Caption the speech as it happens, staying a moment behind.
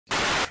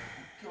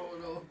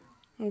go.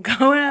 I'm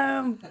going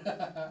home.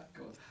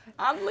 Good.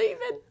 I'm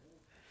leaving.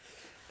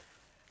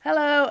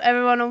 Hello,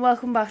 everyone, and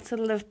welcome back to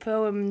the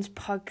Liverpool Women's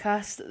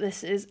Podcast.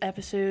 This is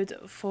episode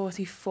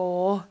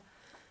 44.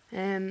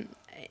 When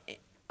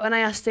I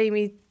asked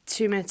Amy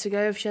 2 minutes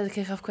ago if she had a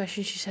kick-off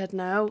question, she said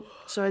no.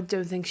 So I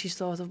don't think she's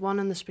thought of one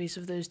in the space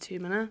of those 2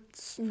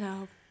 minutes.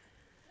 No.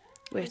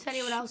 Has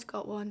anyone else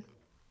got one?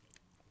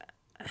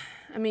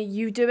 I mean,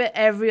 you do it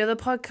every other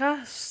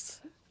podcast,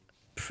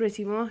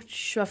 pretty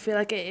much. So I feel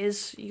like it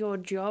is your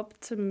job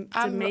to make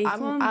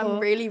one. I'm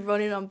really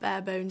running on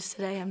bare bones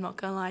today, I'm not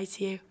going to lie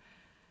to you.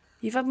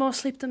 You've had more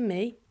sleep than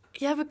me.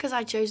 Yeah, because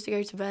I chose to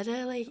go to bed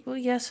early. Well,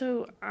 yeah,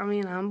 so, I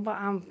mean, I'm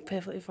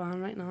perfectly fine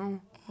right now.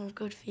 Well,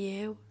 good for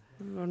you.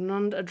 Running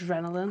on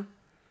adrenaline.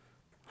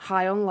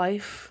 High on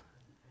life.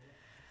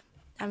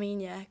 I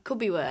mean, yeah, could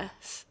be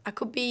worse. I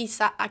could be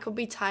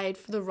tired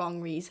for the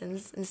wrong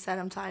reasons. Instead,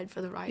 I'm tired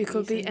for the right reasons.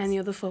 You could be any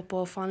other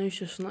football fan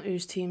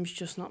whose team's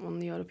just not won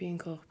the European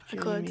Cup. I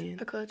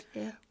could,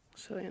 yeah.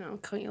 So, you know,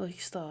 count your lucky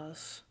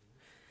stars.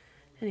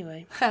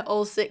 Anyway.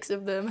 All 6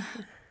 of them.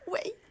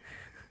 Wait.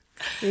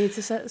 We need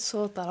to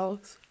sort that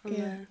out.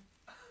 Yeah.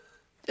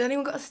 Has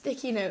anyone got a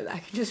sticky note that I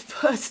can just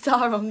put a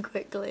star on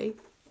quickly?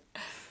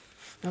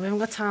 No, we haven't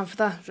got time for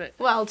that. Right.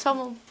 Well, Tom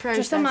will process.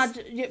 Just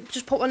imagine,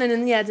 just put one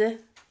in the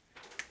edit.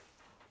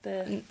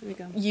 There we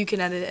go. You can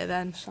edit it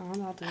then.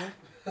 Sound, I'll do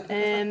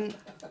it.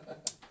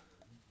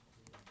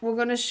 We're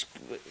going to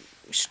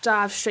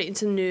dive straight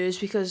into news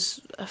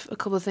because a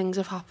couple of things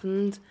have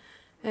happened.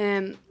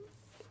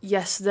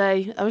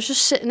 Yesterday, I was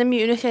just sitting in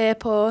Munich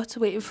airport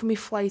waiting for my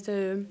flight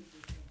home.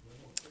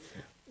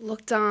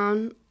 Looked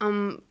down,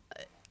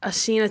 I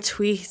seen a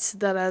tweet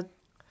that I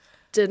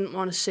didn't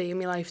want to see in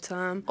my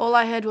lifetime. All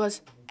I heard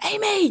was,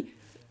 Amy!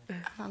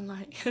 And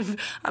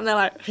they're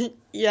like,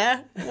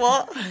 yeah,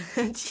 what?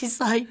 And she's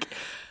like,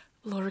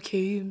 Laura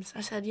Coombs.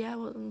 I said, yeah,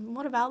 well,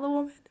 what about the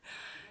woman?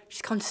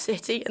 She's gone to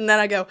City. And then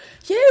I go,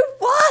 you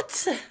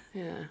what?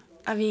 Yeah.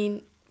 I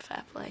mean,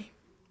 fair play.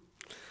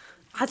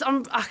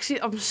 I'm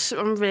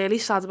really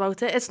sad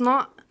about it. It's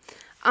not...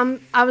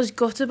 I was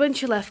gutted when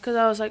she left because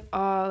I was like,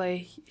 oh,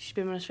 like, she's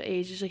been with us for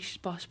ages, like, she's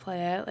boss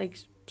player, like,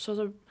 sort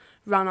of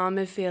ran on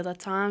midfield at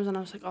times, and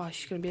I was like, oh,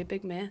 she's going to be a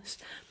big miss.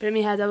 But in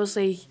my head, I was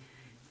like,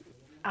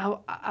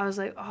 I was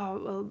like,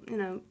 oh, well, you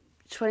know,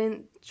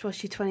 was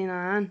she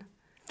 29?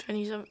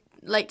 20s,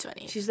 late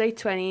 20s. She's late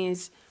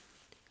 20s.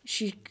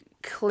 She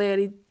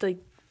clearly, like,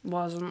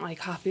 wasn't,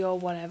 like, happy or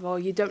whatever.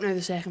 You don't know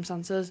the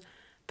circumstances.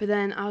 But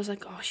then I was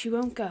like, oh, she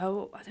won't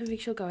go. I don't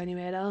think she'll go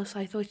anywhere else.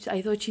 I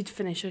thought she'd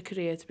finish her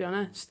career, to be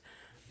honest.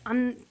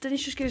 And then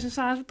she just gives some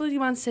signs for bloody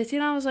Man City,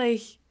 and I was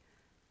like,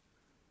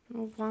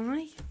 well,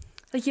 why?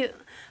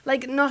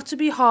 Like, not to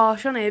be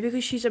harsh on her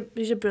because she's a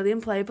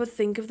brilliant player, but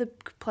think of the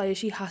players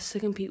she has to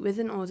compete with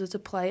in order to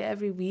play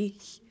every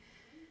week.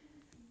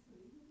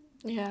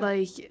 Yeah.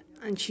 Like,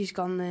 and she's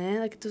gone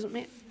there. Like, it doesn't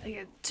make...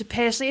 Like,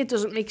 personally, it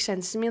doesn't make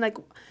sense to me. Like,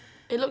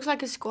 it looks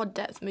like a squad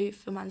depth move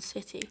for Man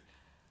City.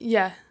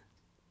 Yeah.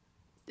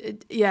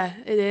 It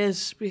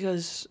is,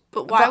 because...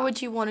 But why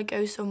would you want to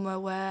go somewhere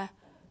where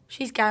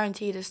she's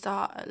guaranteed to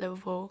start at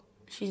Liverpool?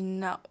 She's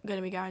not going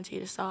to be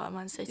guaranteed to start at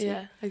Man City.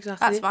 Yeah,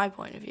 exactly. That's my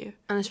point of view.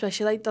 And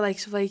especially, like, the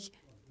likes of, like,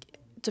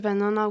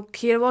 depending on how...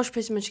 Keira Walsh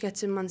pretty much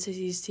gets in Man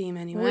City's team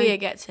anyway. Weir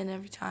gets in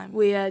every time.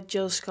 Weir,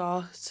 Jill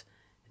Scott.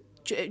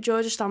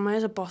 Georgia Stanway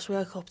is a Boss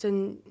World Cup,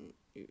 then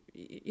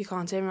you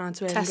can't turn around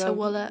to her Tessa and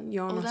go, Willett,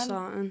 you're not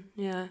starting.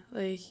 Yeah,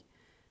 like,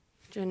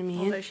 do you know what I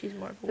mean? Although she's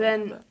more of a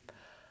then,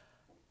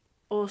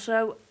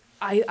 also,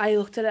 I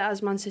looked at it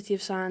as Man City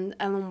have signed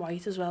Ellen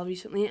White as well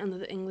recently,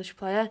 another English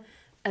player.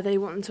 Are they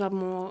wanting to have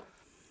more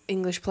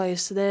English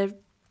players to their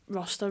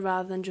roster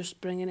rather than just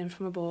bringing in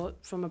from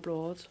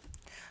abroad?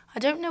 I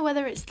don't know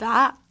whether it's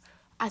that.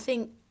 I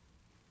think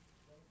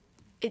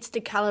it's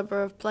the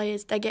calibre of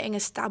players. They're getting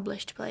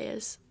established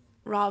players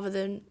rather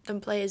than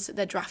players that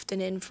they're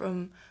drafting in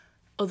from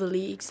other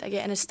leagues. They're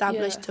getting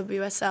established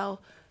WSL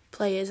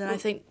players, and I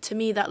think, to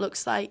me, that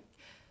looks like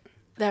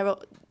they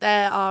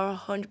are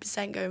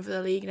 100% going for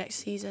the league next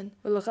season.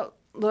 Well, look at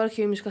Laura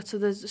Coombs got to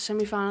the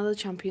semi-final of the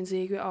Champions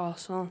League with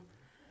Arsenal.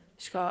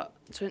 She's got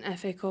to an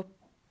FA Cup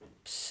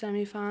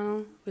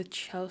semi-final with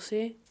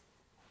Chelsea.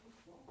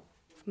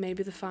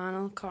 Maybe the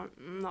final.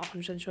 I'm not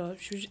 100% sure.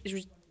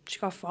 She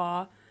got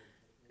far.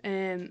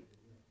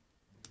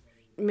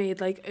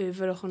 Made like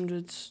over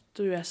 100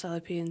 WSL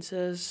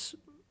appearances.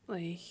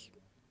 Like,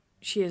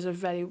 she is a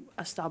very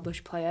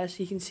established player,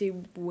 so you can see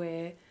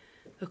where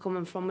they're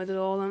coming from with it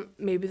all, and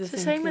maybe it's the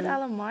same with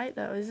Ellen White,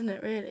 though, isn't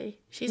it? Really,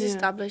 she's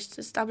established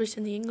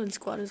in the England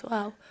squad as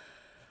well.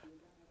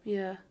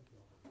 Yeah.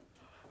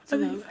 I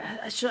don't know.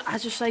 I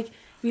just like,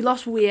 we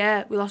lost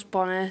Weir, we lost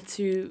Bonner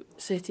to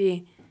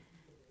City.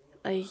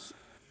 Like,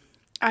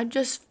 I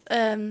just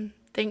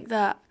think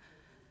that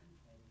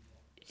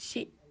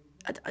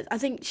I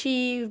think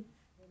she'll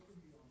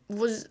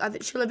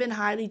have been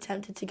highly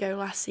tempted to go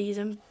last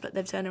season, but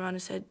they've turned around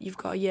and said, you've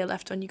got a year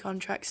left on your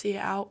contract, see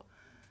it out.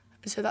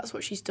 And so that's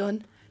what she's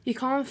done. You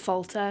can't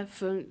fault her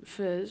for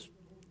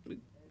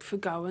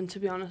going, to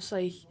be honest.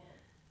 Like,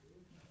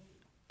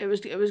 it was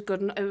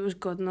good. It was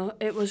good enough.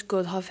 It was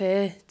good of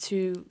her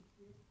to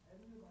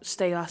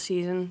stay last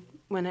season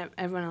when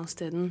everyone else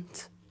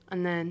didn't,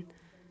 and then,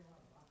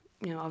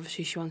 you know,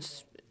 obviously she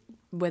wants,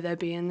 with her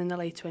being in the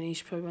late 20s,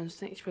 she probably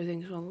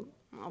thinks, well,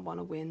 I want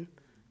to win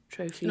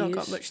trophies. Not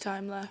got much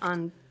time left.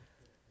 And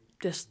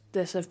this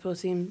Liverpool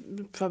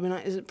team probably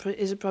not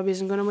probably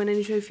isn't going to win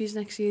any trophies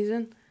next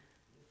season.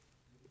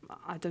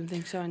 I don't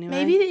think so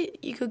anyway. Maybe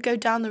you could go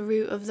down the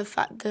route of the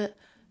fact that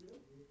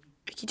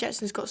Vicky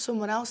Jetson's got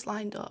someone else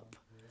lined up,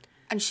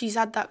 and she's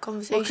had that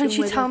conversation. Well, can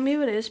she with tell me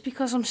who it is?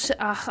 Because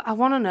I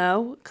want to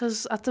know,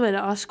 because at the minute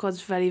our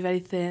squad's very, very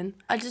thin.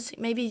 I just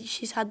think maybe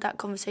she's had that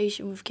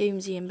conversation with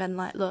Coombsy and been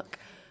like, look,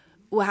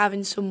 we're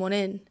having someone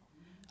in.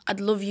 I'd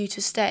love you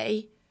to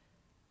stay,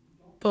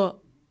 but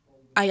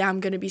I am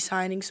going to be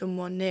signing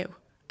someone new.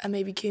 And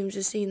maybe Coombs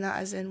has seen that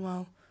as in,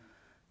 well,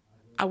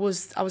 I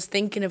was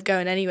thinking of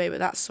going anyway, but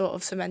that sort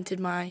of cemented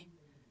my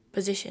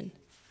position.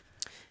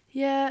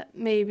 Yeah,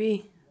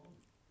 maybe.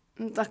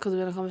 That could have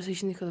been a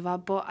conversation they could have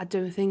had, but I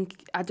don't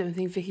think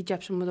Vicky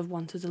Jepson would have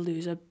wanted to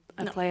lose a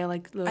player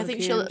like Laura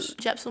Coombs. I think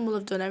Jepson will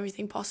have done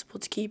everything possible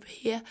to keep her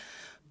here,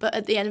 but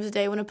at the end of the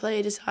day, when a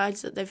player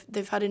decides that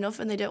they've had enough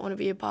and they don't want to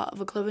be a part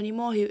of a club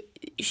anymore,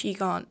 she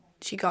can't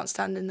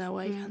stand in their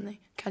way, can they?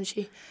 Can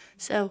she?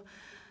 So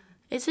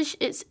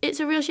it's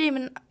a real shame,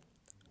 and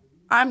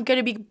I'm going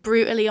to be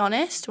brutally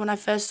honest. When I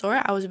first saw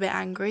it, I was a bit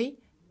angry.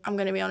 I'm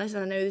going to be honest,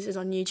 and I know this is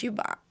on YouTube,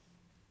 but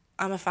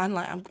I'm a fan.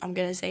 Like I'm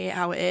going to say it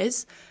how it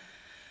is,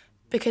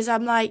 because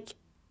I'm like,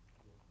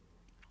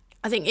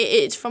 I think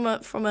it's from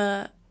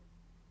a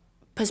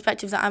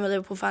perspective that I'm a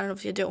Liverpool fan, and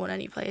obviously I don't want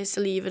any players to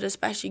leave it,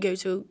 especially go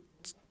to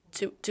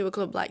a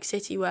club like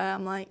City, where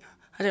I'm like,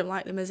 I don't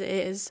like them as it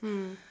is.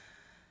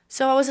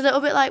 So I was a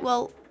little bit like,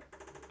 well,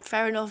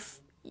 fair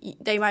enough,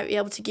 they might be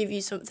able to give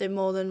you something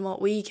more than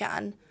what we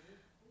can,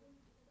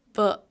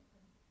 but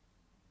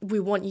we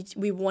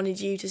wanted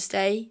you to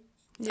stay.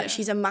 Yeah. Like,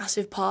 she's a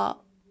massive part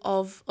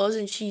of us,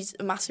 and she's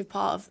a massive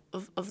part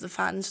of the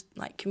fans,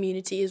 like,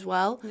 community as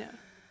well. Yeah.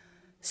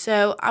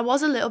 So I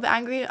was a little bit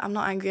angry. I'm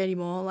not angry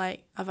anymore.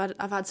 Like,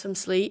 I've had some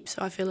sleep,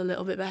 so I feel a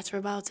little bit better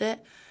about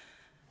it.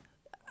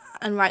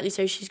 And rightly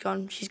so, she's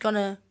gone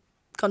to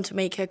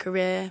make her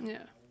career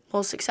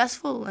more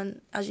successful.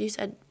 And as you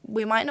said,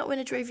 we might not win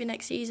a trophy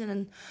next season,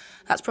 and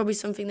that's probably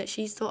something that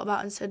she's thought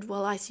about and said,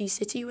 well, I see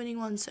City winning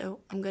one, so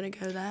I'm going to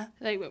go there.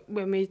 Like,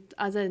 when we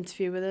had an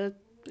interview with her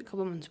a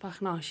couple of months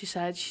back now, she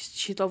said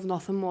she'd love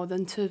nothing more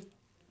than to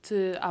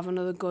have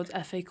another good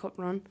FA Cup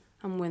run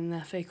and win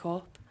the FA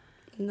Cup.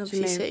 And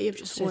obviously City have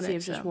just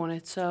won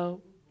it.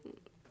 So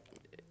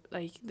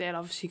like, they're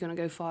obviously going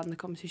to go far in the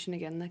competition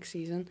again next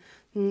season.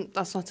 And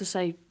that's not to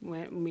say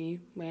we're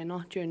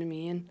not, do you know what I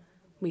mean?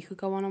 We could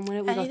go on and win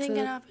it. Anything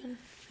can happen.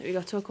 We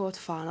got to a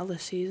quarter-final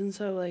this season,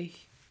 so,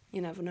 like,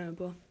 you never know,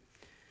 but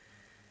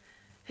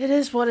it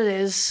is what it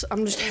is.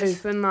 I'm just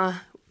hoping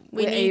that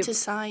we need to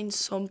sign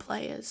some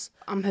players.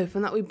 I'm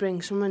hoping that we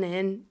bring someone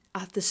in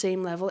at the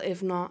same level,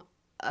 if not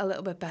a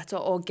little bit better,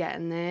 or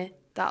getting there,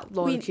 that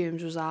Laura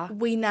Coombs was at.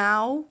 We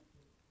now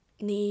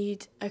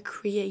need a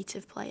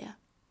creative player.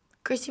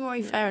 Christy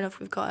Murray, fair enough,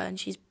 we've got her, and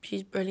she's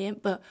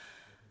brilliant, but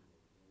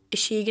is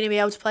she going to be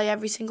able to play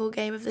every single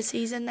game of the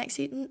season next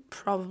season?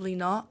 Probably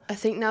not. I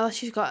think now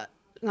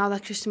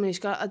that Christy Murray's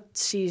got a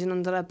season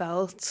under her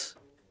belt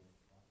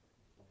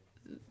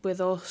with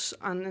us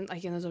and,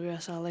 like, in the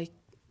WSL, like,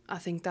 I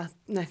think that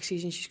next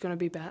season she's going to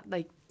be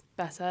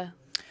better.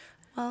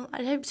 Well,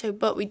 I hope so,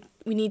 but we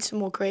need some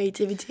more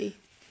creativity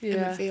in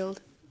the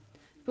field.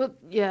 But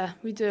yeah,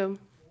 we do.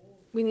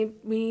 We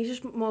need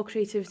just more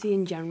creativity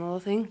in general, I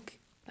think.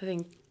 I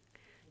think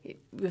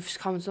we've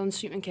commented on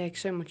Sweetman Kirk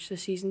so much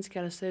this season to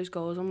get us those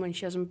goals, and when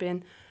she hasn't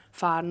been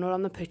firing or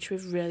on the pitch,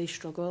 we've really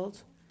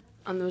struggled.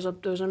 And there was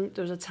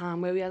a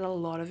time where we had a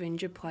lot of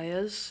injured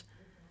players.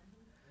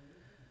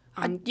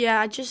 And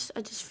I just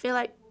feel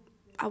like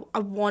I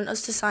want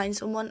us to sign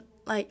someone.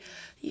 Like,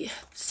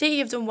 City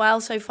have done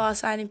well so far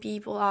signing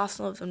people.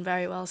 Arsenal have done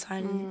very well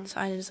signing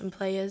some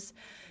players.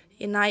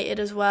 United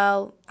as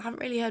well. I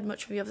haven't really heard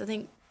much from the others. I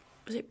think,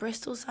 was it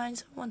Bristol signed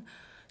someone?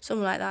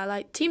 Something like that.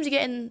 Like, teams are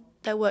getting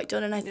their work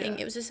done, and I think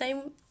it was the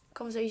same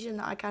conversation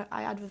that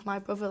I had with my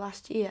brother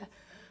last year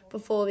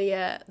before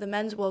the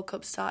Men's World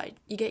Cup started.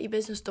 You get your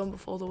business done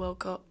before the World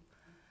Cup.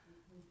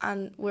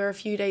 And we're a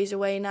few days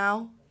away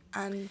now,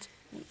 and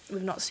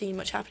we've not seen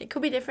much happening. It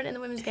could be different in the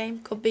women's game,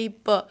 could be,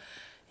 but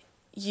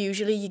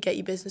usually you get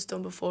your business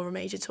done before a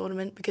major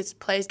tournament, because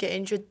players get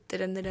injured,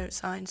 then they don't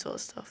sign, sort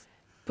of stuff.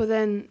 But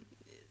then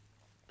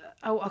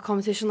a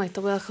competition like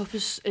the World Cup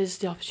is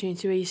the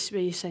opportunity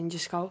where you send your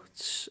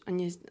scouts,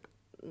 and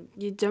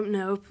you don't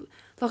know.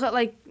 Look at,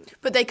 like...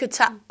 But they could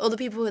tap other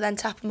people who then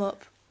tap them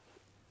up.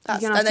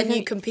 And then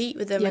you compete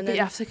with them. Yeah, but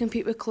you have to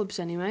compete with clubs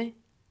anyway.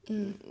 Do you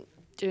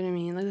know what I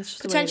mean? Like, that's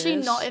just potentially the way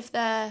it is. Not if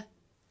they're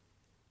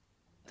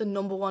the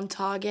number one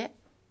target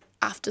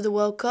after the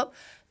World Cup.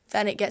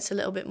 Then it gets a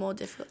little bit more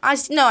difficult. I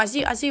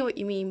see what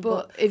you mean,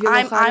 but if you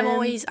I'm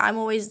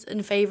always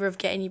in favour of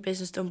getting your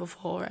business done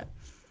before it.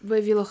 But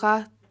if you look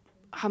at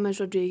James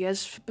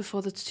Rodriguez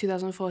before the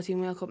 2014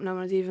 World Cup. No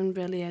one had even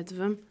really heard of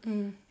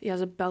him. He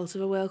has a belt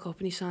of a World Cup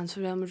and he signs for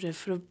Real Madrid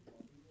for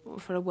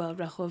a world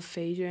record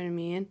fee, do you know what I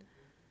mean?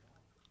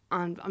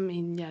 And I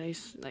mean, yeah,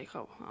 he's like,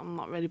 oh, I'm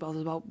not really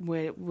bothered about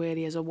where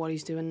he is or what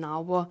he's doing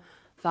now, but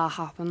that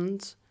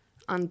happened,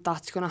 and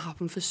that's going to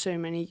happen for so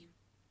many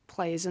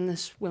players in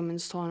this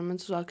women's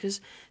tournament as well.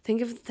 Because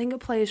think of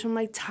players from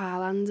like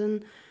Thailand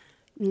and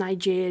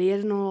Nigeria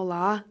and all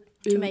that.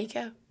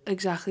 Jamaica.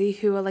 Exactly,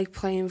 who are like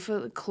playing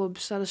for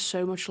clubs that are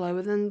so much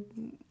lower than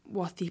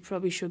what they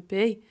probably should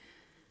be,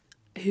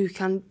 who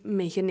can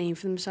make a name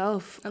for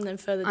themselves And then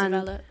further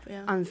develop,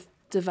 yeah. And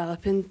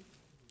developing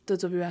the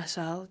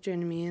WSL, do you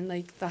know what I mean?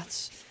 Like,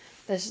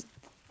 there's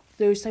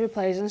those type of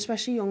players, and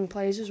especially young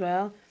players as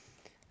well.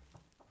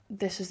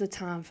 This is the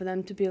time for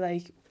them to be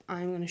like,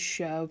 I'm going to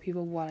show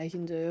people what I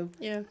can do.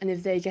 Yeah. And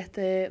if they get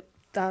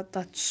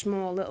that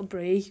small little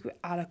break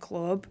at a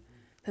club,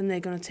 then they're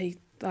going to take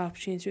the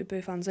opportunity with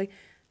both hands. Like,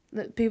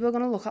 people are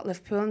going to look at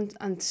Liverpool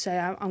and say,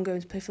 I'm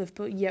going to play for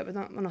Liverpool. Yeah, we're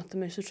not the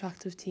most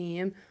attractive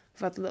team.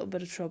 We've had a little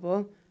bit of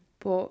trouble,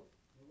 but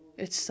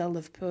it's still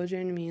Liverpool, do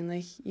you know what I mean?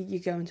 Like, you're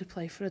going to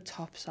play for a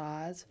top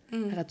side,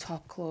 like a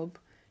top club,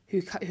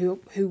 who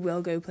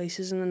will go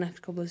places in the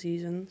next couple of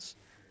seasons.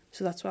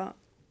 So that's what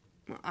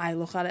I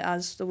look at it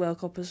as. The World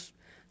Cup's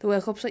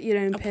like your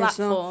own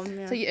platform,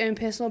 yeah. It's like your own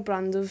personal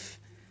brand of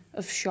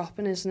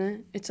shopping, isn't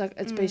it? It's like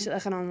basically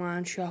like an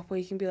online shop where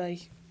you can be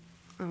like,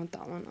 I want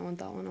that one, I want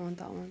that one, I want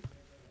that one.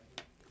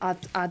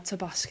 Add to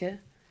basket.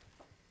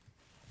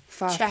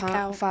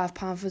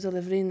 £5 for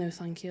delivery, no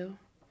thank you.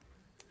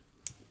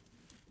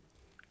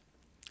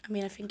 I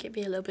mean, I think it'd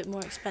be a little bit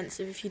more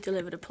expensive if you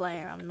delivered a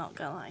player. I'm not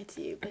gonna lie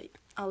to you, but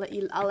I'll let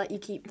you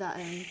keep that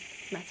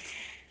metaphor.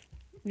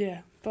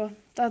 Yeah, but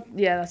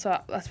that's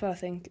what I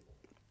think.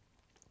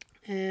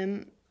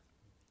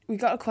 We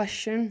got a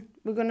question.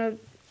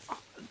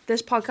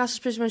 This podcast is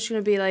pretty much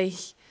gonna be like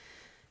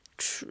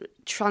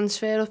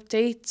transfer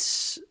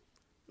updates,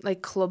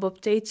 like club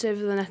updates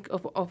over the next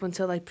up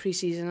until like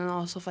pre-season and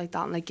all stuff like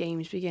that, and like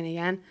games begin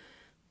again,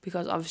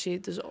 because obviously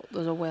there's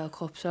a World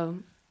Cup, so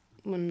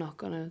we're not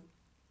gonna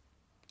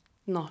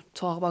not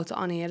talk about it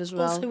on here as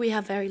well. Also, we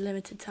have very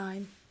limited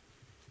time.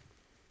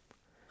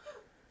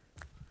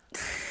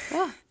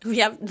 What? We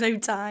have no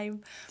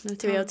time to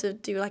be able to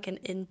do like an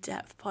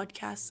in-depth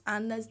podcast,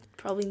 and there's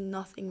probably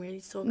nothing really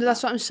to talk about.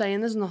 That's what I'm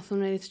saying. There's nothing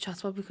really to chat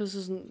about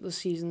because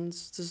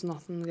there's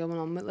nothing going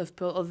on with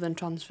Liverpool other than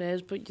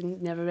transfers, but you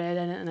never heard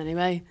anything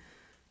anyway.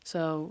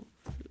 So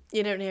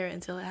you don't hear it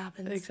until it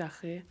happens.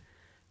 Exactly.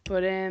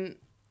 But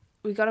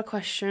we got a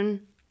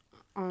question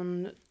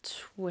on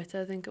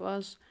Twitter, I think it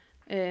was.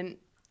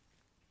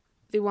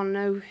 They want to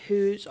know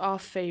who's our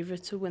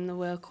favourite to win the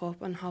World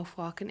Cup and how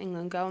far can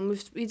England go. And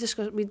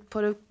we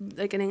put a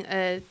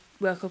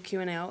World Cup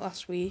Q&A out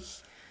last week,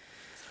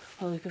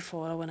 or the week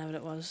before, or whenever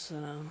it was. I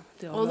don't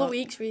know. All the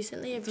weeks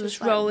recently have just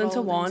roll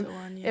into one.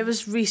 Yeah. It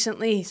was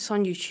recently. It's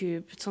on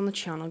YouTube. It's on the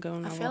channel. Go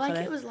and I have feel a look like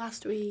at it was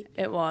last week.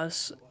 It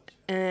was,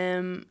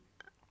 and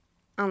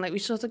like we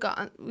sort of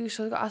got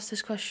asked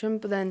this question,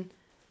 but then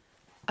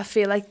I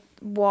feel like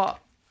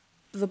what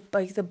the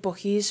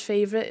bookies'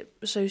 favourite,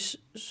 so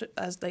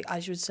as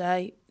you would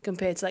say,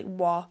 compared to like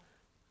what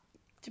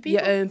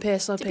your own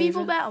personal favourite. Do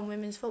people bet on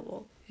women's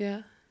football?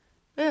 Yeah.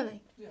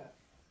 Really? Yeah.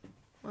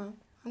 Well,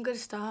 I'm gonna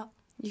start.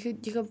 You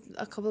could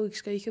a couple of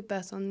weeks ago you could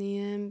bet on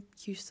the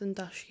Houston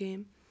Dash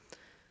game. I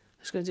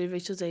was gonna do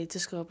Rachel Day to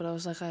score, but I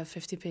was like, I have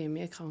 50p in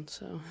my account,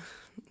 so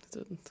I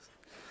didn't.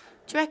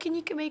 Do you reckon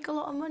you can make a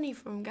lot of money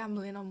from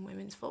gambling on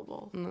women's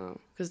football?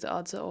 No, because the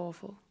odds are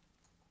awful.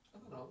 I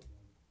don't know.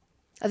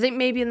 I think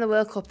maybe in the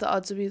World Cup the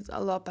odds would be a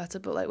lot better,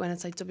 but like when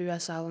it's like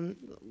WSL and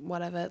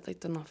whatever, like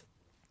they're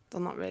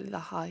not really that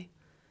high.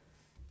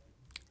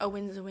 A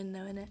win's a win though,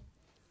 innit?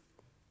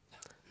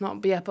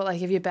 But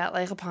like if you bet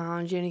like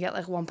 £1, you only get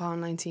like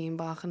 £1.19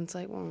 back, and it's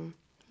like, well,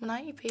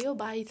 90p will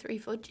buy you 3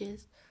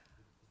 fudges.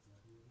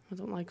 I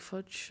don't like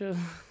fudge. So.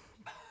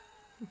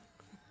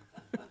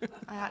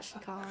 I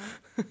actually can't.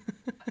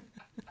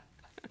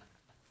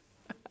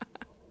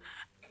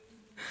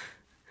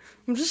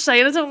 I'm just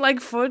saying I don't like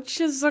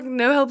fudge. It's like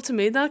no help to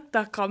me,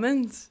 that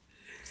comment.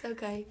 It's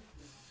okay.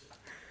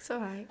 It's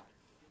alright.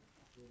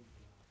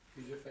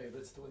 Who's your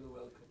favourites to win the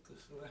World Cup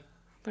this year?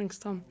 Thanks,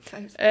 Tom.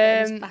 Thanks for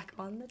putting us back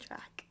on the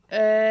track.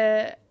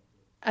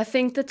 I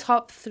think the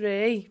top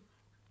 3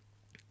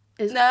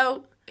 is...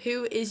 No,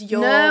 who is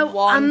your No,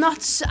 one? I'm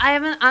not... I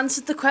haven't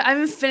answered the question. I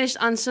haven't finished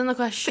answering the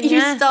question But you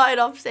yet. started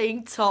off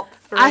saying top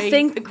 3. I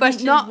think... the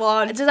question's not,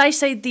 1. Did I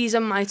say these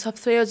are my top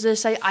 3, or did I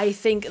say I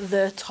think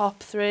the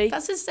top 3?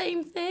 That's the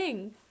same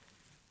thing.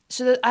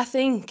 So I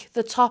think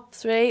the top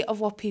 3 of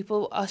what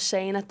people are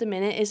saying at the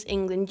minute is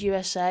England,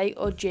 USA,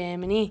 or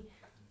Germany.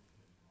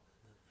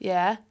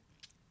 Yeah.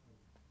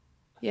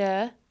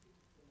 Yeah.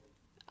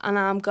 And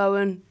I'm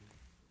going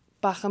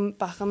back on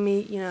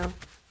me, you know,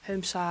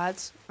 home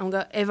sides.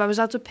 If I was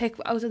out to pick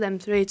out of them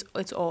 3,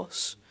 it's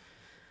us.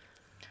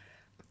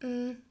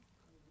 I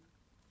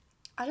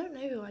don't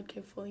know who I'd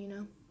go for, you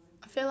know.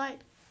 I feel like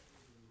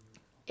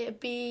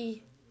it'd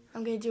be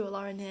I'm going to do a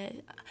Lauren here.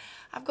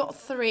 I've got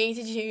 3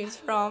 to choose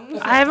from.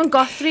 I haven't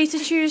got 3 to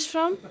choose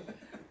from.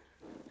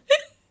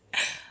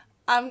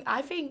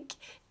 I think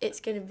it's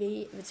going to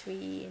be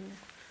between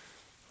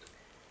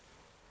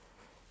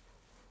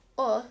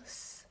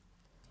us,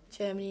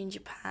 Germany and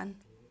Japan.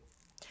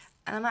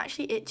 And I'm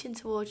actually itching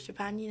towards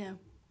Japan, you know.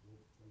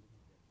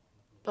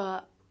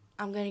 But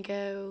I'm going to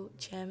go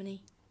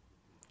Germany.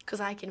 Because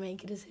I can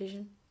make a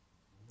decision.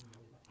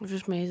 I've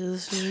just made a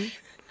decision.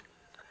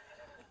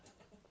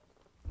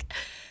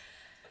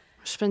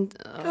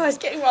 Oh, it's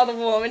getting rather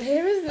warm in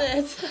here, isn't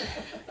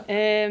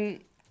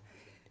it?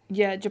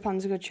 Yeah,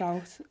 Japan's a good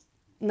shout.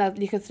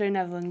 You could throw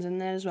Netherlands in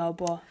there as well,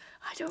 but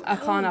I don't know. I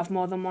can't have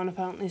more than one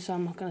apparently, so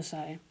I'm not going to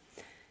say.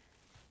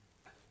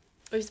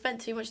 We've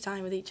spent too much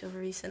time with each other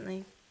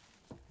recently.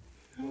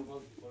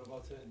 What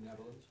about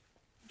Netherlands?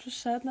 Just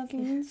said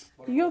Netherlands.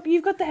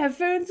 You've got the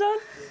headphones on?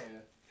 Yeah.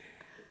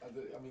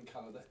 I mean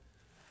Canada.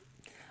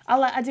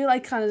 I do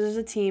like Canada as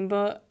a team,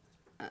 but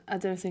I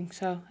don't think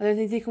so. I don't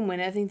think they can win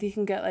it. I think they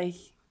can get like...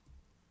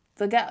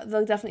 They'll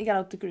definitely get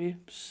out the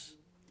groups,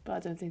 but I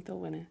don't think they'll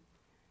win it.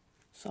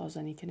 So as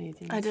any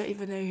Canadians. I don't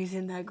even know who's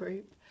in their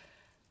group.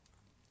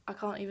 I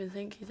can't even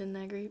think who's in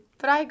their group.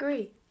 But I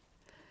agree.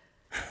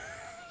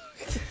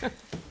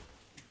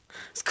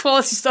 It's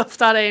quality stuff,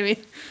 that, Amy.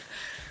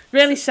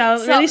 Really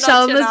seldom.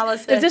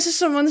 If this is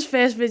someone's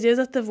first video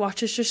that they've watched,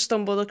 has just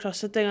stumbled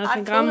across the thing, I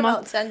think I'm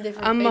not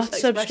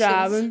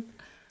subscribing.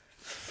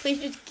 Please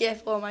just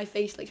gif all my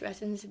facial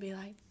expressions to be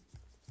like.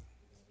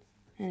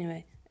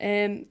 Anyway,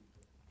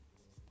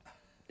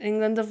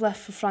 England have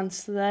left for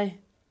France today.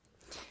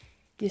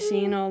 You've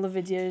seen all the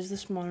videos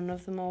this morning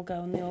of them all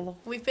going. They all look...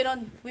 We've been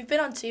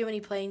on too many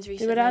planes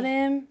recently. They were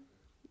at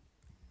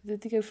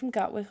did they go from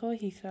Gatwick or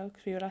Heathrow?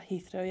 Because we were at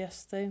Heathrow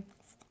yesterday.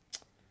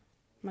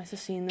 Might have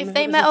seen them. If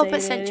they met up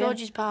at St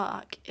George's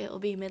Park, it'll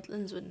be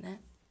Midlands, wouldn't it?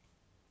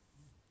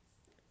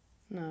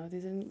 No, they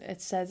didn't.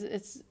 It said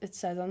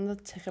on the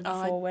ticket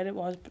before where it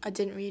was. I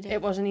didn't read it.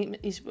 It wasn't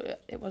East.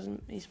 It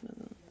wasn't East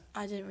Midlands.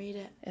 I didn't read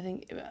it.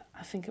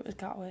 I think it was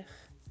Gatwick.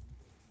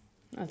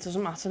 It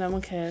doesn't matter. No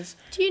one cares.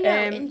 Do you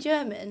know in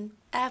German,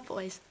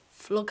 airports,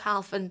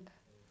 Flughafen.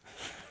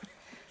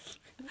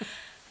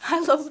 I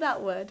love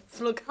that word,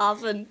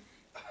 Flughafen.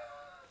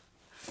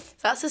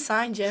 That's a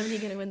sign Germany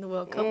going to win the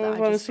World Cup. I've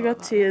honestly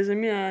got tears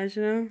in my eyes,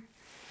 you know.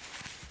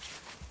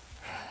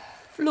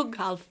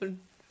 Flughafen.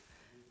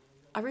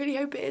 I really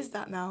hope it is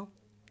that now.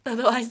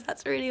 Otherwise,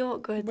 that's really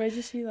awkward. Where did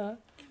you see that?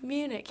 In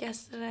Munich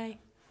yesterday.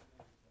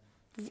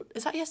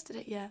 Is that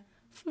yesterday? Yeah.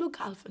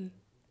 Flughafen.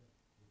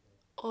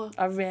 Or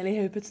I really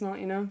hope it's not,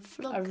 you know.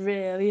 I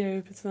really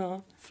hope it's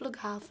not.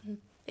 Flughafen.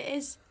 It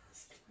is.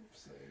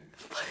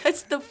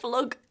 It's the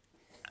flug.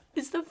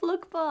 It's the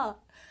flug part.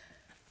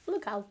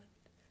 Flughafen.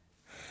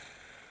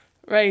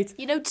 Right.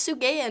 You know,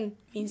 Zugehen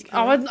means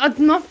going.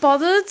 I'm not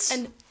bothered.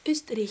 And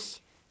Österreich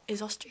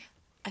is Austria,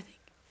 I think.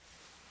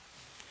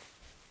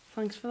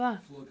 Thanks for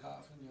that.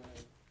 Flughafen,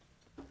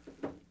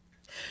 yeah.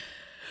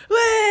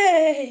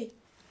 Way!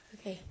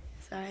 Okay,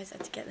 sorry, I just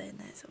had to get that in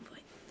there at some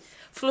point.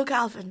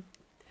 Flughafen.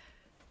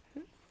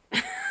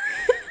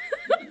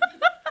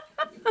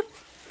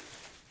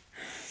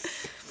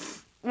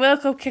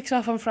 World Cup kicks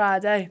off on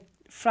Friday.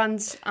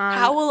 France and...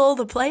 How will all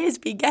the players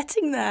be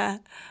getting there?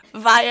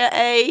 Via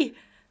a...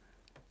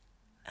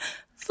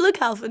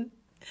 Flughafen.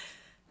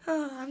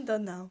 Oh, I'm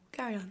done now.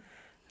 Carry on.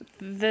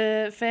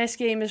 The first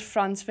game is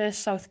France versus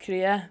South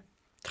Korea.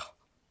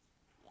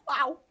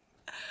 Wow.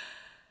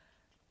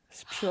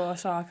 It's pure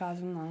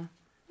sarcasm, that.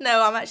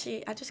 No, I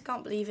just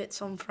can't believe it's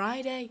on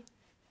Friday.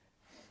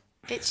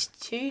 It's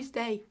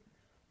Tuesday.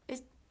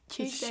 It's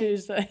Tuesday. It's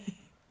Tuesday.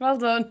 Well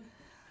done.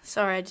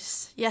 Sorry,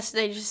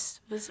 yesterday was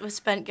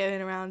spent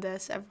going around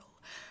several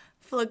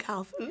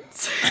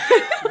Flughafens.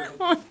 Oh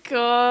my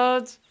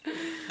god.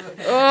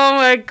 Oh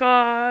my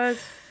god.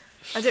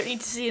 I don't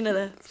need to see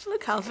another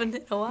Flughafen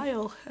in a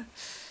while.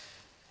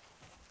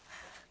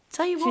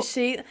 Tell you what. You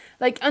see,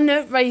 like, I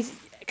know, right,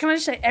 can I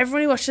just say,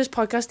 everyone who watches this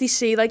podcast, they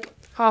see, like,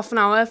 half an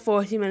hour,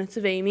 40 minutes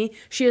of Amy.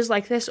 She is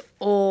like this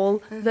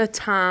all the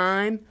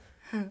time.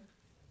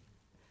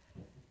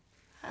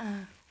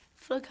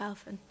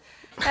 Flughafen.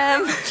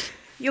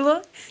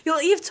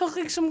 You've took,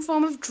 like, some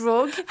form of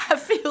drug. I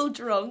feel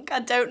drunk. I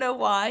don't know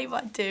why,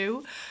 but I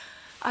do.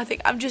 I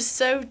think I'm just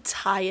so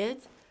tired.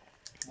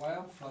 Why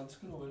aren't France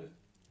going to win it?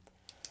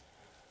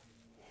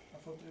 I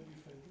thought they'd be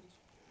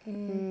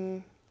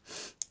favourites.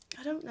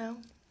 I don't know.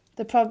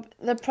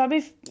 They're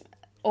probably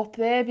up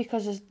there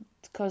because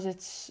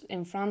it's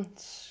in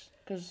France.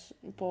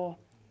 But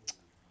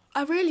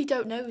I really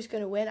don't know who's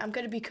going to win. I'm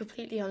going to be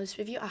completely honest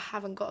with you. I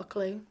haven't got a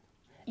clue.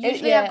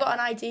 Usually I've got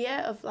an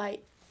idea of,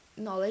 like,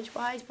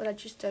 knowledge-wise, but I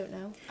just don't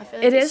know. I feel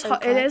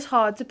like it is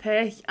hard to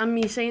pick. And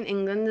me saying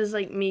England is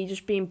like me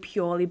just being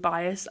purely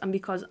biased, and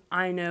because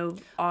I know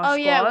our squad.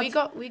 Yeah,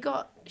 we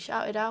got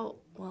shouted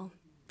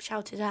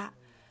at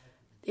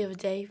the other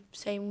day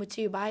saying we're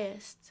too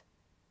biased.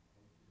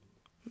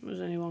 There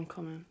was only one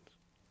comment.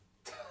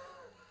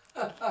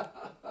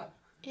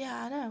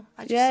 Yeah, I know.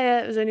 Yeah,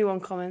 there was only one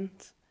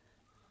comment.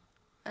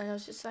 And I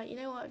was just like, you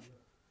know what?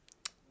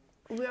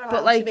 We're allowed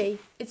But, like, to be.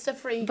 It's a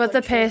free But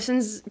the country.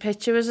 person's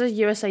picture was a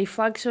USA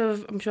flag,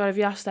 so I'm sure if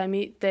you asked them,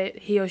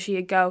 he or she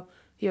would go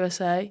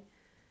USA.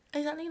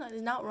 Exactly, like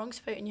there's not wrong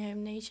supporting your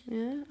home nation.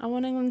 Yeah, I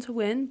want England to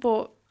win,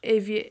 but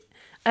if you,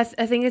 I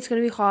think it's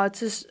going to be hard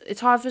to. It's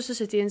hard for us to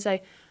sit here and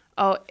say,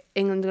 "Oh,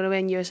 England going to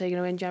win, USA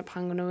going to win,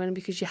 Japan going to win,"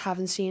 because you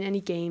haven't seen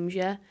any games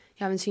yet.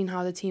 You haven't seen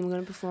how the team are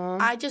going to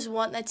perform. I just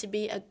want there to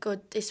be a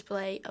good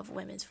display of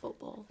women's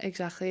football.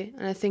 Exactly,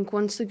 and I think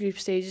once the group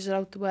stages are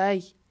out the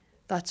way,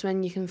 that's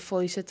when you can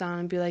fully sit down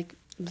and be like,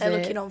 They're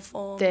looking on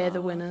form. They're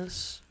the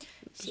winners.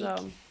 Seek.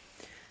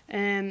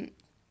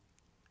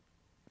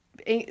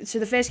 So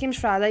the first game's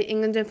Friday.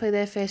 England don't play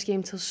their first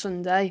game till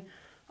Sunday.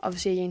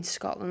 Obviously against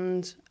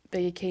Scotland,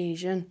 big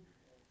occasion.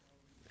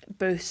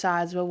 Both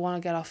sides will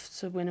want to get off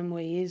to winning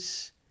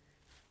ways.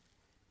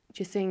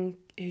 Who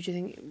are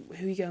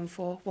you going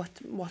for?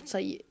 What's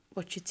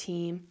your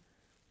team?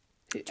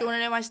 Do you want to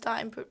know my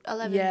starting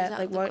 11? Yeah, is that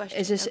like the what question?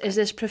 is this? Okay. Is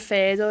this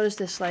preferred or is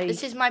this like?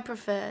 This is my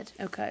preferred.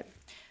 Okay.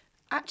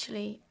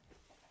 Actually,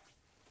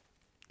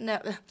 no,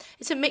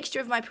 it's a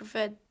mixture of my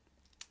preferred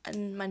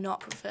and my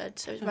not preferred.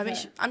 So it's my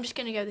mixture. I'm just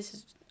gonna go.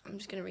 I'm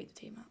just gonna read the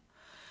team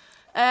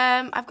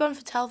out. I've gone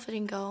for Telford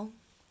in goal.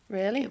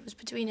 Really? It was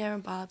between her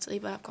and Bardsley,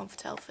 but I've gone for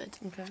Telford.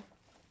 Okay.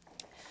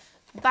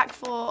 Back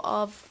four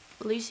of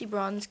Lucy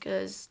Bronze,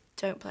 because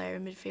don't play her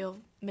in midfield.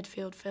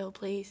 Midfield, Phil,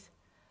 please.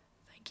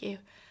 Thank you.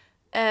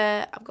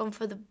 I've gone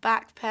for the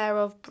back pair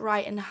of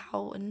Brighton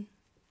Houghton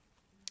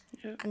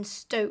and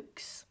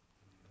Stokes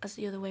as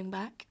the other wing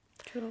back.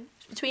 Cool.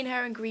 It's between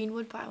her and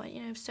Greenwood, but I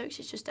went, Stokes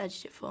has just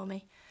edged it for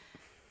me.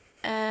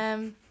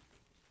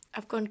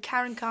 I've gone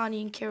Karen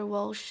Carney and Kira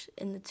Walsh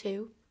in the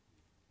 2.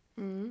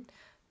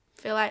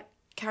 Feel like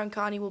Karen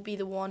Carney will be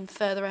the one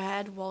further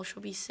ahead, Walsh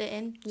will be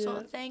sitting, sort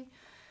of thing.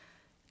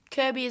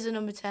 Kirby is a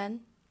number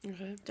 10.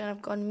 Okay. Then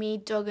I've gone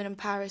Mead, Duggan and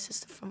Paris as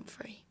the front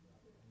three.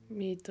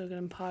 Mead, Duggan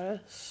and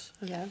Paris.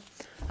 Okay.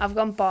 I've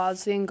gone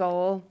Bardsley in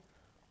goal.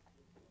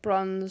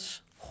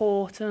 Bronze,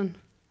 Horton.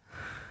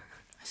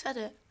 I said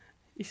it.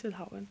 You said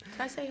Houghton.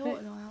 Did I say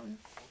Horton or Houghton?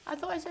 I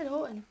thought I said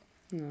Horton.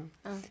 No.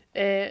 Oh,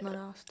 I'm not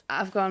asked.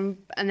 I've gone,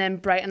 and then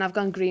Brighton, I've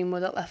gone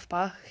Greenwood at left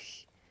back.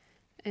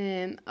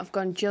 I've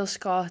gone Jill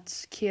Scott,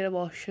 Kira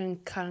Walsh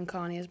and Karen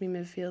Carney as my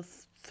midfield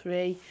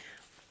 3.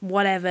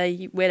 Wherever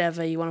you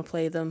want to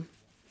play them.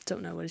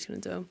 Don't know what he's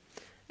going to do.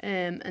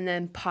 And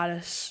then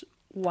Paris,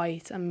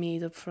 White and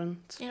Mead up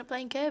front. You're not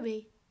playing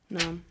Kirby?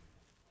 No.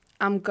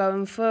 I'm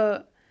going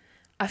for...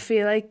 I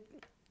feel like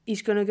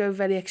he's going to go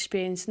very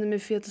experienced in the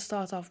midfield to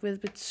start off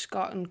with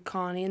Scott and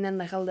Carney, and then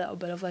like a little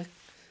bit of like...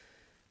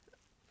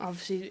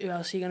 Obviously, who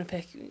else are you going to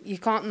pick? You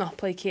can't not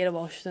play Kira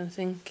Walsh, I don't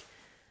think.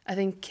 I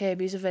think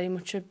Kirby's a very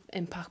much an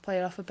impact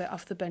player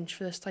off the bench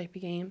for this type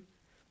of game.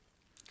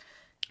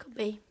 Could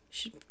be.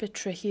 She's a bit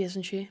tricky,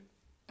 isn't she?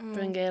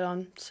 Bring it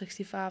on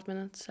 65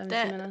 minutes,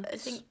 70 minutes. I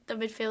think the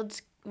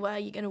midfield's where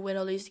you're going to win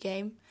or lose the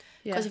game.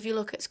 Because if you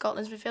look at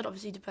Scotland's midfield,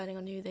 obviously depending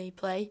on who they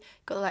play,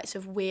 got the likes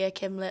of Weir,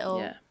 Kim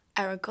Little,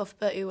 Erin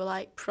Cuthbert, who were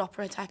like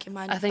proper attacking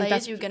minded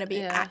players who are going to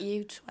be at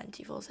you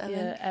 24/7.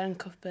 Yeah, Erin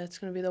Cuthbert's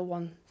going to be the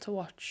one to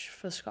watch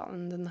for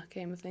Scotland in that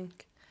game, I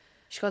think.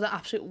 She got an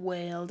absolute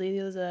worldie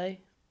the other day.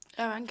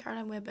 Oh, and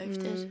Caroline Weir both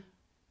did.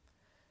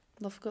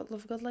 Love a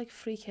good like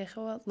free kick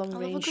or a long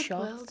range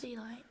shot. I love a good worldie,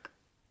 like.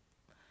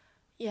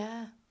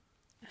 Yeah.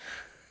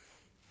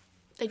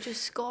 They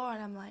just score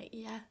and I'm like,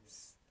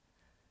 yes.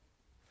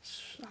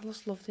 I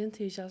just love the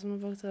enthusiasm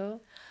about it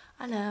all.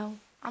 I know.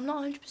 I'm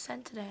not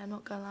 100% today, I'm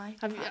not going to lie.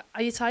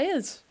 Are you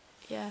tired?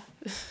 Yeah.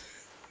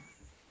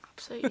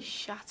 Absolutely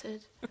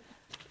shattered.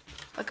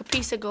 Like a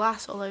piece of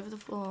glass all over the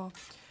floor.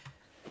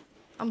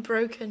 I'm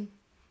broken.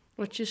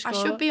 What's your score? I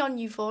should be on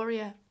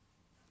Euphoria.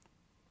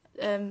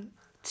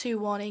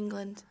 2-1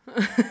 England.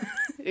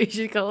 Who's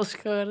your goal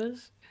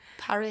scorers?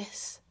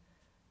 Paris.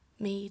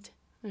 Mead.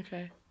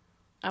 Okay.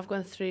 I've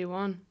gone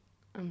 3-1.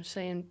 I'm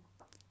saying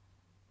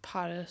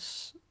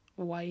Paris,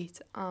 White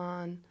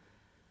and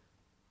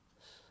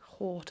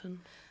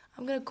Horton.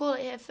 I'm going to call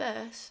it here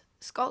first.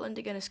 Scotland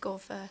are going to score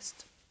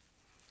first.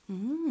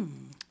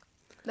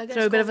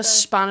 Throw a bit of a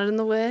spanner in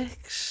the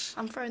works.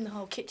 I'm throwing the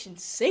whole kitchen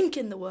sink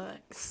in the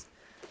works.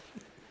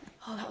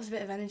 Oh, that was a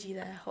bit of energy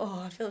there.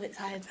 Oh, I feel a bit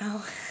tired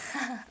now.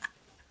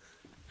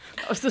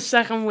 That was the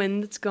second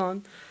wind that's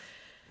gone.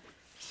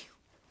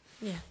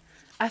 Yeah.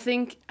 I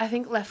think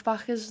left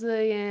back is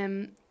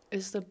the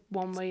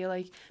one where you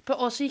like, but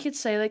also you could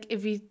say like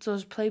if he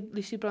does play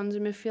Lucy Bronze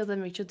in midfield,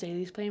 then Rachel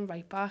Daly's playing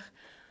right back.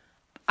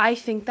 I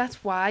think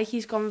that's why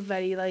he's gone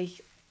very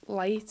like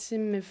light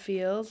in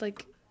midfield,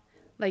 like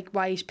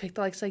why he's picked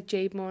the likes like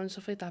Jade Moore and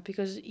stuff like that,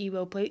 because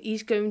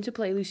he's going to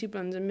play Lucy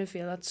Bronze in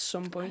midfield at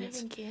some point. I don't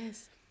think he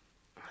is.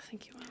 I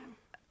think he will.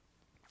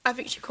 I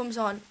think she comes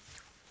on.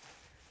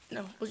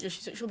 No,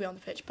 she'll be on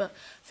the pitch, but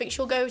I think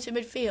she'll go to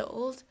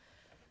midfield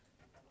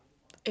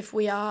if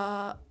we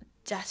are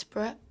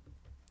desperate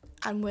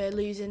and we're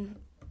losing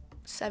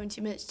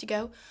 70 minutes to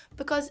go.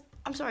 Because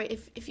I'm sorry,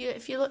 if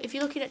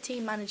you're looking at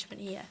team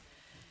management here,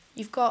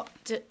 You've got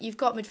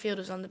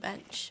midfielders on the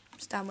bench.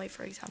 Stanway,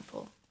 for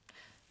example.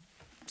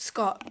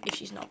 Scott, if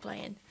she's not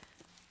playing.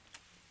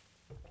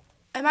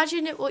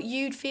 Imagine what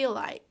you'd feel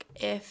like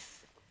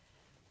if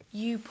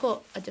you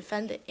put a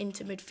defender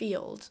into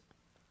midfield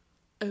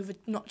over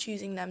not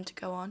choosing them to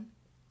go on.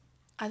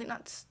 I think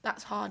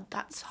that's hard.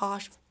 That's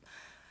harsh.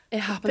 It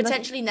happened.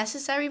 Potentially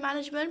necessary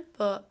management,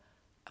 but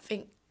I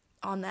think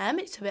on them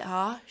it's a bit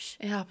harsh.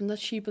 It happened that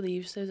She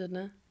Believes though, didn't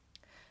it?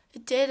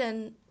 It did,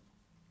 and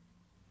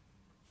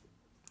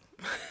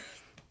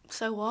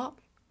so what?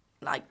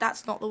 Like,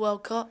 that's not the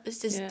World Cup. It's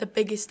just the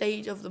biggest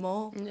stage of them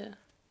all. Yeah.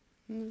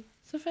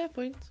 It's a fair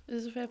point.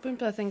 It's a fair point,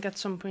 but I think at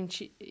some point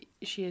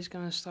she is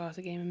going to start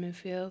a game in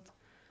midfield.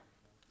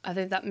 I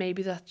think that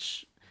maybe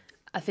that's...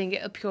 I think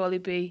it'll purely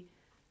be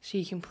so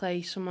you can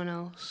play someone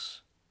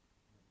else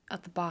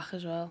at the back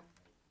as well.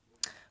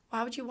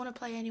 Why would you want to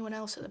play anyone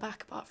else at the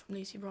back apart from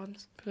Lucy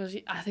Bronze? Because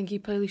I think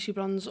he'd play Lucy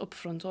Bronze up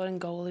front or in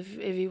goal if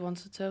he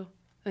wanted to.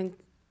 I think,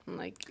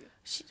 like...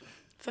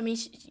 For me,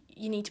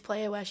 you need to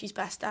play her where she's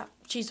best at.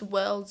 She's the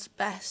world's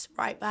best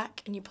right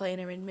back, and you're playing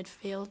her in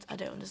midfield. I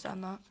don't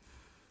understand that.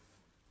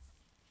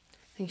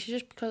 I think she's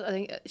just because I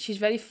think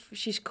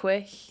she's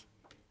quick.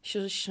 She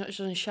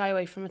doesn't shy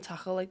away from a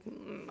tackle like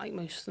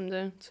most of them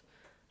don't.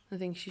 I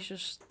think she's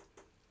just,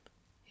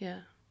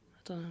 I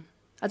don't know.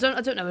 I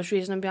don't know which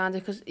reason behind it,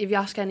 because if you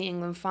ask any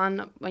England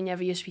fan,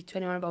 whenever you speak to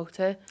anyone about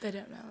her, they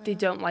don't know. They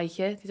don't like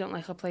it. They don't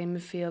like her playing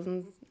midfield,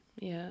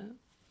 and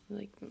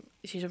like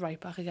she's a right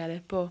back. I get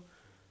it, but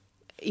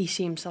he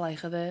seems to like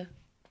her there,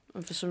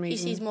 and for some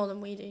reason he sees more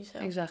than we do. So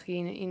exactly,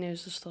 he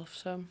knows the stuff.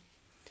 So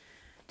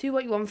do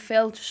what you want,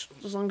 Phil. Just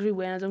as long as we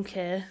win, I don't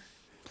care.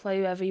 Play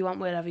whoever you want,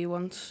 wherever you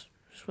want.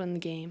 Just win the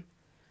game.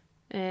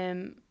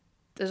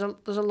 There's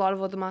a lot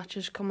of other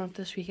matches coming up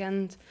this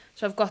weekend.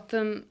 So I've got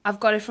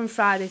it from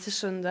Friday to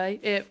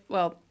Sunday.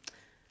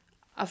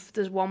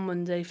 There's one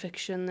Monday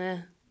fiction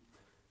there.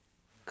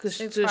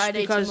 So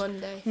Friday to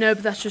Monday. No,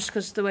 but that's just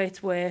because the way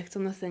it's worked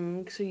on the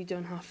thing, so you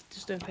don't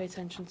pay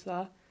attention to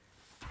that.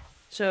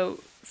 So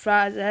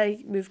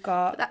Friday we've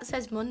got. But that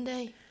says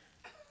Monday.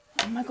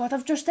 Oh my God!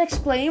 I've just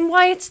explained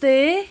why it's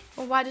there.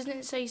 Well, why doesn't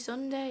it say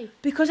Sunday?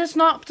 Because it's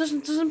not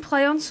doesn't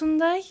play on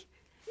Sunday.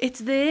 It's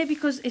there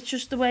because it's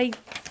just the way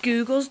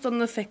Google's done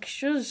the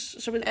fixtures.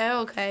 So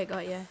okay,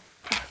 got you.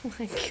 Oh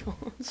my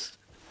God!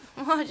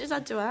 Well, I just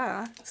had to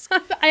ask.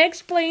 I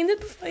explained it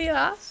before you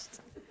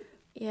asked.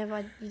 Yeah,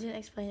 but you didn't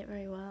explain it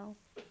very well.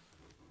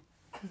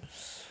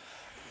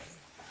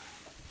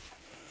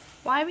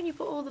 Why haven't you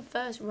put all the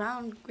first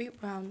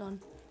group round on?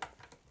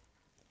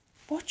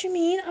 What do you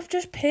mean? I've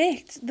just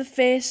picked the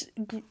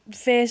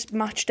first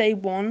match day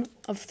 1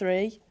 of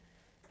 3.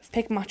 I've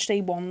picked match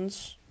day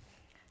 1s.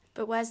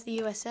 But where's the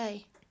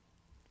USA?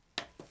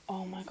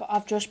 Oh my God!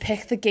 I've just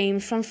picked the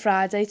games from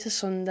Friday to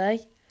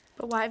Sunday.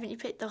 But why haven't you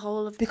picked the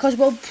whole of... Because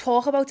we'll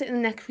talk about it in the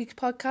next week's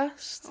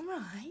podcast. All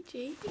right,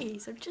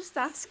 jeez, I'm just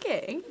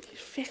asking.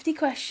 50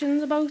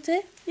 questions about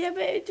it. Yeah,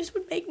 but it just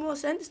would make more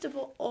sense to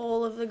put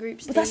all of the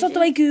groups. But that's not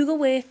the way Google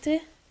worked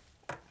it.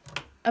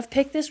 I've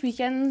picked this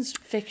weekend's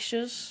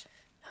fixtures.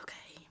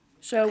 Okay.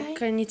 So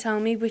can you tell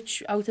me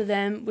which out of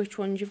them, which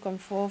ones you've gone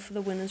for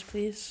the winners,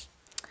 please?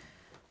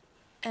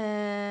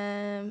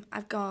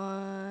 I've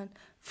gone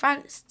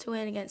France to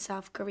win against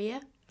South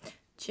Korea.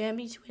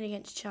 Germany to win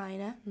against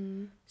China.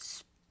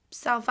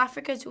 South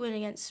Africa to win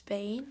against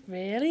Spain.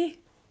 Really?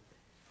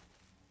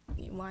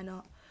 Why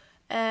not?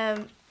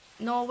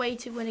 Norway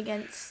to win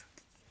against...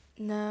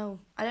 No,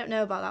 I don't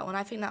know about that one.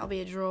 I think that'll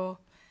be a draw.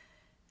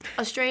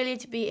 Australia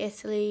to beat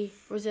Italy.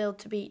 Brazil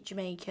to beat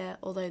Jamaica.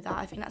 Although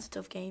I think that's a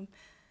tough game.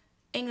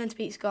 England to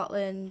beat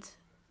Scotland.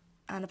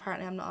 And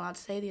apparently I'm not allowed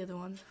to say the other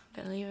ones.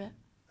 I'm going to leave it.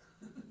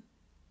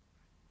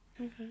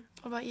 Okay.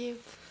 What about you?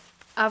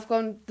 I've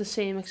gone the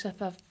same,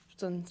 except I've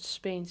done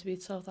Spain to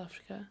beat South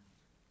Africa.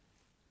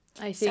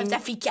 South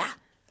Africa.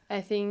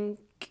 I think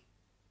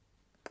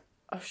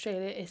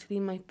Australia, Italy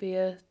might be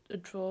a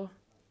draw.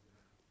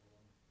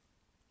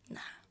 Nah.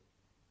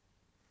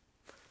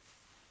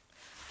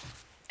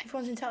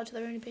 Everyone's entitled to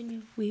their own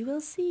opinion. We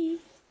will see.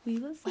 We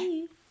will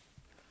see.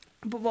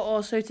 But we're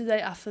also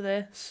today after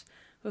this,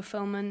 we're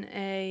filming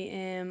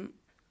a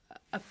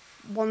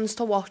ones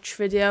to watch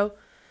video.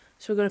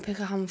 So we're going to pick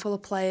a handful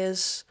of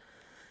players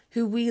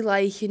who we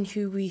like and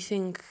who we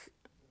think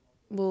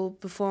will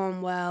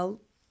perform well.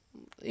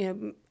 You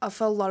know, I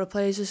feel a lot of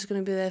players, this is going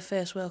to be their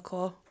first World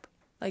Cup,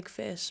 like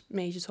first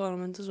major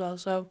tournament as well.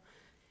 So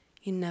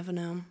you never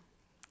know.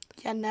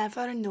 You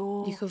never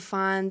know. You could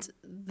find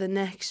the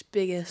next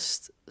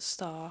biggest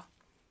star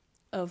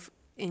of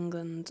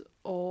England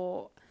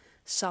or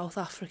South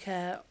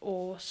Africa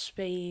or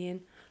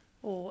Spain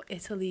or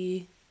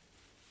Italy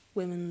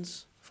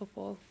women's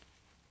football.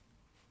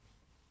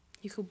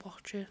 You could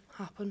watch it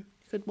happen.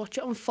 You could watch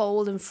it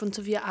unfold in front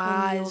of your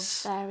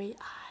eyes. Your very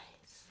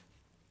eyes.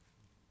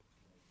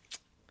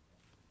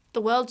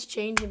 The world's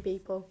changing,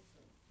 people.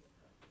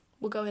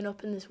 We're going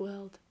up in this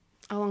world.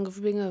 How long have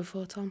we been going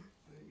for, Tom?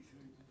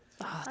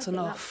 It's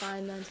enough. That's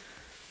fine then.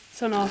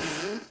 It's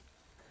enough.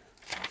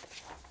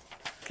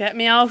 Get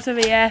me out of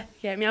here.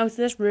 Get me out of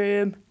this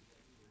room.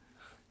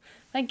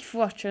 Thank you for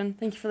watching.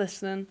 Thank you for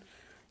listening.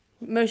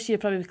 Most of you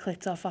probably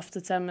clicked off after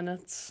 10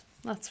 minutes.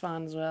 That's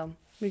fine as well.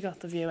 We got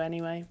the view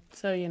anyway,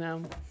 so you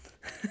know.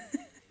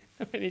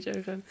 I'm really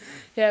joking.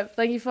 Yeah,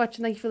 thank you for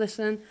watching. Thank you for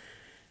listening.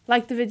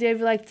 Like the video if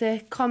you liked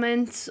it.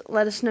 Comment.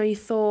 Let us know your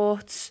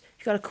thoughts.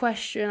 If you got a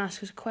question,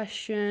 ask us a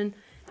question.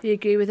 If you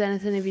agree with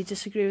anything, if you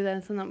disagree with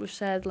anything that we've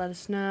said, let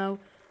us know.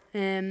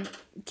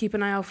 Keep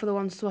an eye out for the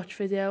ones to watch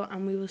video,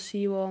 and we will see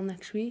you all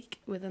next week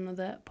with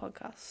another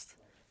podcast.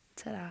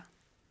 Ta-da.